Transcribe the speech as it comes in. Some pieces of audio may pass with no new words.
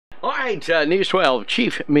All right, News 12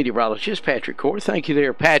 Chief Meteorologist Patrick Core. Thank you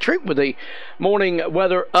there, Patrick, with the morning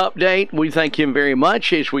weather update. We thank him very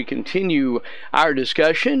much as we continue our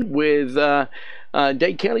discussion with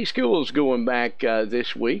Dade County Schools going back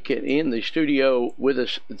this week. And in the studio with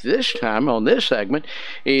us this time on this segment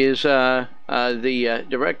is the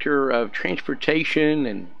Director of Transportation,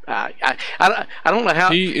 and I don't know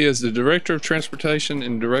how. He is the Director of Transportation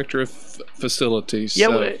and Director of Facilities. Yeah,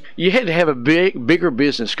 well, you had to have a bigger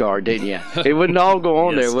business card, didn't you? It wouldn't all go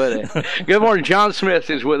on there, would it? Good morning. John Smith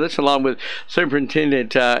is with us, along with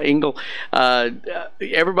Superintendent Ingle.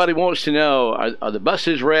 Everybody wants to know, are the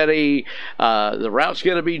buses ready? The route's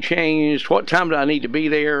going to be changed? What time do I need to be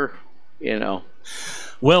there? You know.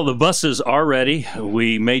 Well, the buses are ready.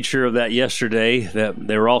 We made sure of that yesterday, that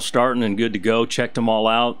they were all starting and good to go, checked them all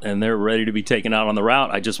out, and they're ready to be taken out on the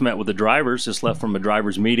route. I just met with the drivers, just left from a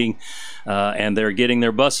driver's meeting, and they're getting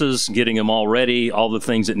their buses, getting them all ready, all the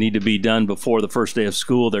things that need to be done before the first day of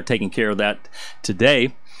school. They're taking care of that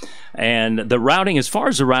today. And the routing, as far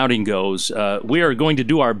as the routing goes, we are going to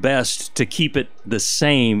do our best to keep it the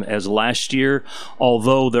same as last year,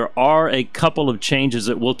 although there are a couple of changes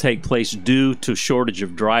that will take place due to shortage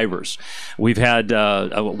of drivers. We've had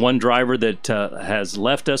one driver that has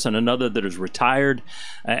left us and another that is retired,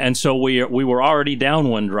 and so we were already down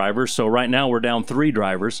one driver, so right now we're down 3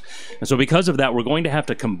 drivers. And so because of that, we're going to have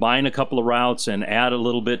to combine a couple of routes and add a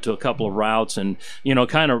little bit to a couple of routes, and, you know,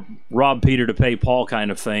 kind of rob Peter to pay Paul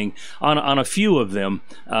kind of thing on a few of them,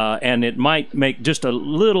 and it might make just a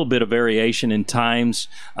little bit of variation in times,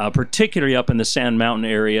 particularly up in the Sand Mountain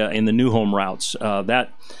area in the new home routes.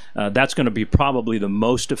 That's going to be probably the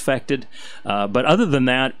most affected. But other than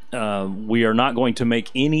that, we are not going to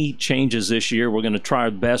make any changes this year. We're going to try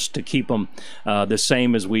our best to keep them the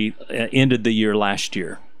same as we ended the year last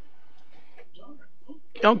year.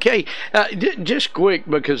 Okay, just quick,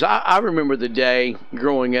 because I remember the day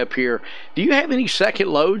growing up here. Do you have any second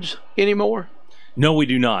loads anymore? No, we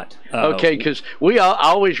do not. Okay, because I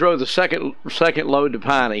always rode the second load to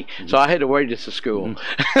Piney, so I had to wait at the school.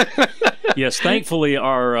 Yes, thankfully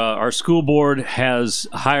our school board has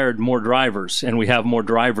hired more drivers, and we have more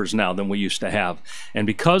drivers now than we used to have. And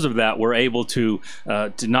because of that, we're able to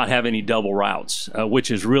not have any double routes,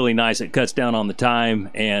 which is really nice. It cuts down on the time,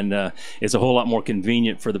 and it's a whole lot more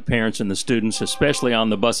convenient for the parents and the students, especially on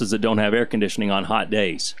the buses that don't have air conditioning on hot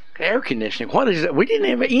days. Air conditioning? What is it? We didn't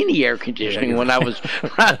have any air conditioning when I was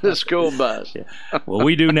riding the school bus. Yeah. Well,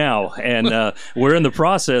 we do now, and we're in the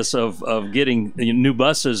process of getting new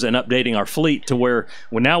buses and updating our fleet to where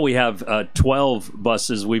now we have 12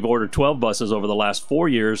 buses. We've ordered 12 buses over the last 4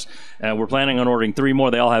 years, and we're planning on ordering 3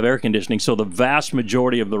 more. They all have air conditioning, so the vast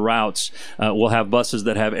majority of the routes will have buses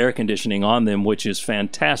that have air conditioning on them, which is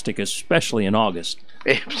fantastic, especially in August.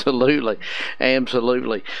 Absolutely,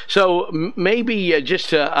 absolutely. So maybe just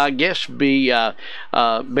to, I guess, be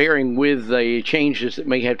bearing with the changes that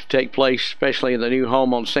may have to take place, especially in the new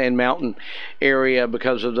home on Sand Mountain area,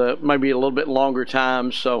 because of the maybe a little bit longer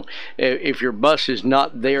time. So if your bus is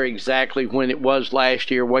not there exactly when it was last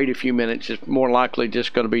year, wait a few minutes. It's more likely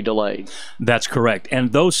just going to be delayed. That's correct.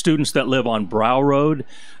 And those students that live on Brow Road,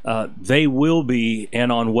 they will be,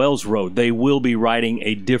 and on Wells Road, they will be riding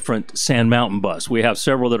a different Sand Mountain bus. We have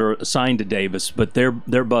several that are assigned to Davis, but their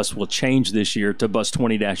bus will change this year to bus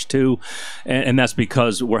 20-2, and that's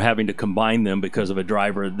because we're having to combine them because of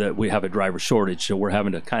we have a driver shortage, so we're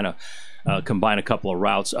having to kind of combine a couple of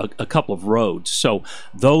routes, a couple of roads. So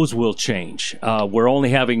those will change. We're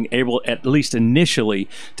only able, at least initially,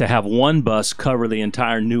 to have one bus cover the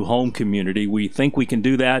entire new home community. We think we can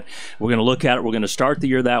do that. We're going to look at it. We're going to start the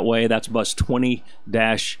year that way. That's bus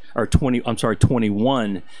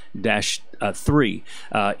 21-3.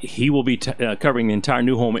 He will be covering the entire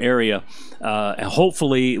new home area.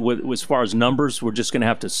 Hopefully, as far as numbers, we're just going to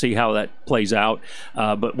have to see how that plays out.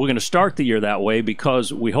 But we're going to start the year that way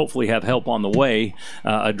because we hopefully have help on the way,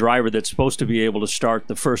 a driver that's supposed to be able to start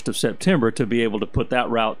the 1st of September to be able to put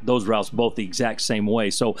those routes both the exact same way.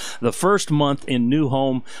 So the first month in new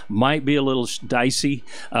home might be a little dicey,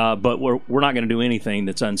 but we're not going to do anything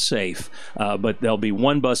that's unsafe. But there'll be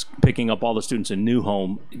one bus picking up all the students in new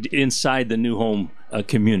home inside the new home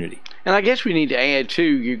community. And I guess we need to add, too,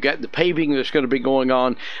 you've got the paving that's going to be going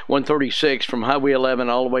on 136 from Highway 11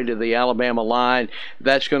 all the way to the Alabama line.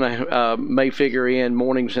 That's going to may figure in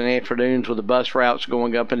mornings and afternoons with the bus routes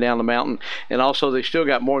going up and down the mountain. And also they still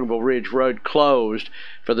got Morganville Ridge Road closed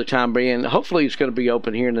for the time being. Hopefully it's going to be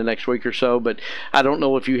open here in the next week or so, but I don't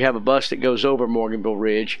know if you have a bus that goes over Morganville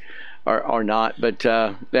Ridge or not, but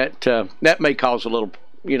that may cause a little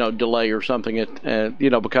delay or something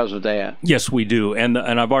because of that. Yes, we do, and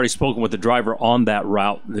I've already spoken with the driver on that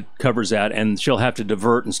route that covers that, and she'll have to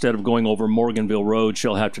divert instead of going over Morganville Road.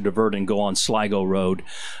 She'll have to divert and go on Sligo Road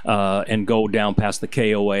and go down past the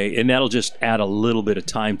KOA, and that'll just add a little bit of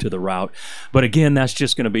time to the route. But again, that's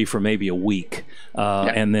just going to be for maybe a week,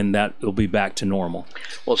 and then that will be back to normal.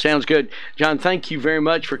 Well, sounds good, John. Thank you very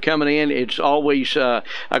much for coming in. It's always a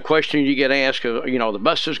question you get asked. The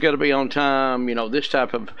bus is going to be on time. This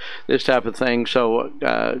type of thing. So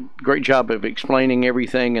great job of explaining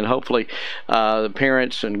everything, and hopefully the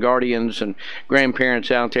parents and guardians and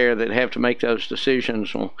grandparents out there that have to make those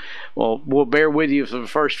decisions will bear with you for the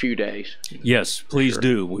first few days. Yes, please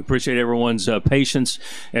do. We appreciate everyone's patience.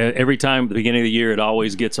 Every time at the beginning of the year, it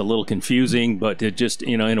always gets a little confusing, but it just,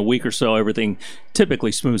 in a week or so, everything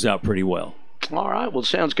typically smooths out pretty well. All right. Well,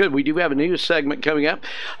 sounds good. We do have a news segment coming up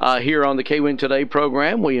here on the KWIN Today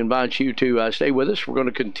program. We invite you to stay with us. We're going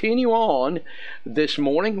to continue on this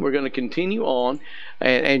morning. We're going to continue on.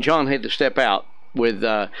 And John had to step out with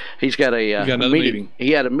he's got a meeting.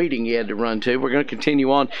 He had a meeting he had to run to. We're going to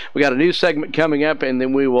continue on. We got a news segment coming up, and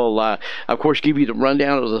then we will of course give you the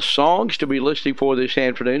rundown of the songs to be listening for this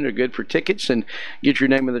afternoon. They're good for tickets, and get your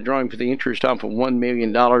name in the drawing for the entry stomp for $1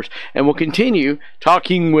 million. And we'll continue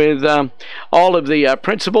talking with all of the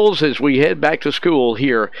principals as we head back to school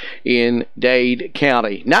here in Dade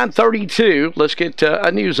County. 9:32. Let's get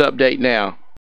a news update now.